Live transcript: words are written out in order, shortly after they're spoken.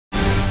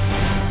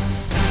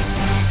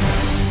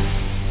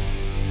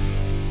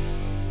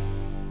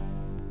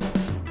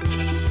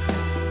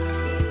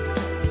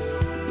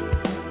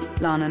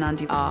Lana and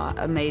Andy are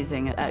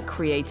amazing at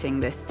creating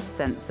this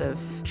sense of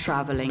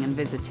traveling and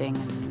visiting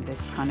and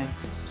this kind of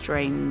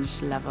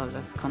strange level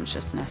of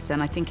consciousness.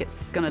 And I think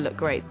it's going to look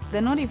great.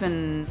 They're not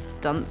even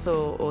stunts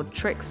or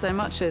tricks so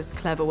much as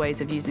clever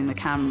ways of using the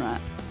camera.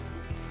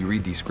 You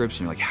read these scripts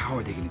and you're like, how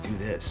are they gonna do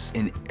this?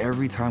 And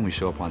every time we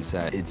show up on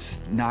set,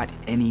 it's not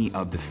any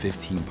of the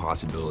 15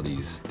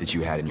 possibilities that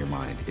you had in your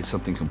mind. It's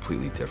something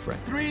completely different.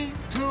 3,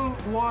 2,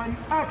 1,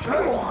 action!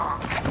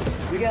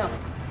 Here we go.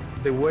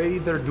 The way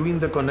they're doing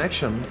the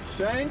connection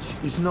Change.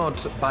 is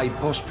not by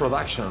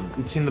post-production,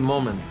 it's in the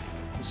moment.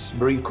 It's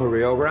very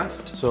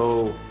choreographed,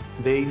 so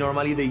they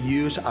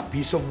use a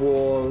piece of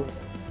wall,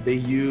 they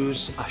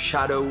use a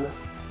shadow,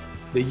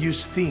 they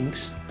use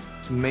things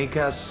to make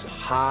us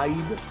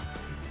hide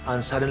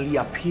and suddenly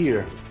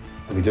appear.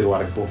 And we did a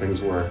lot of cool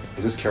things where,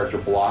 as this character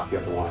blocked the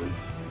other one,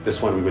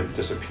 this one we would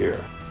disappear.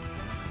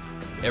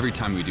 Every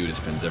time we do it, it's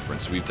been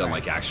different. So we've done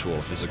like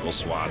actual physical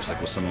swaps, like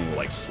where someone will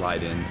like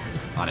slide in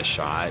on a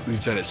shot.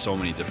 We've done it so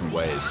many different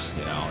ways,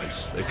 you know,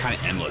 it's kind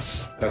of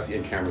endless. That's the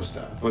in-camera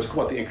stuff. What's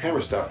cool about the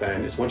in-camera stuff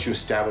then is once you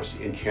establish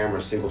the in-camera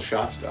single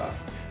shot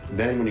stuff,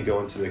 then when you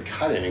go into the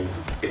cutting,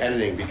 the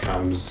editing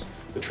becomes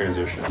the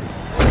transition.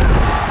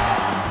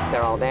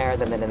 They're all there,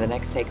 then in the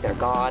next take they're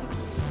gone.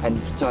 And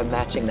so I'm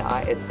matching the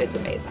eye. It's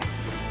amazing.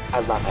 I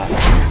love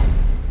it.